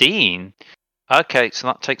 15. Okay. So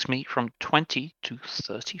that takes me from 20 to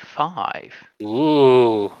 35.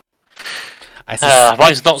 Ooh. I suspect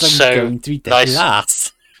mine's not I'm so going to be dead nice.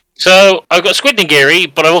 last. So I've got squid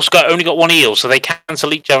nigiri, but I've also only got 1 eel, so they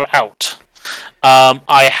cancel each other out.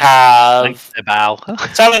 I have Thanks, Nabal.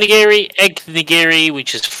 salmon nigiri, egg nigiri,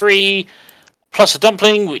 which is 3, plus a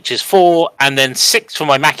dumpling, which is 4, and then 6 for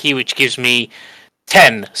my maki, which gives me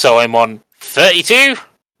 10. So I'm on 32.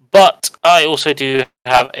 But I also do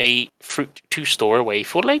have a fruit to store away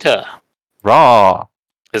for later. Raw.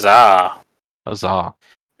 Huzzah! Huzzah.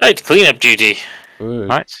 Right, cleanup duty. Ooh.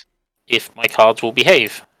 Right. If my cards will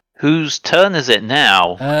behave. Whose turn is it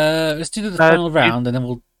now? Let's do the final round and then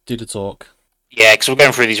we'll do the talk. Yeah, because we're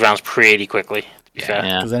going through these rounds pretty quickly. To be fair.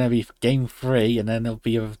 Yeah. Because then it'll be game 3 and then it'll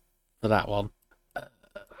be for that one.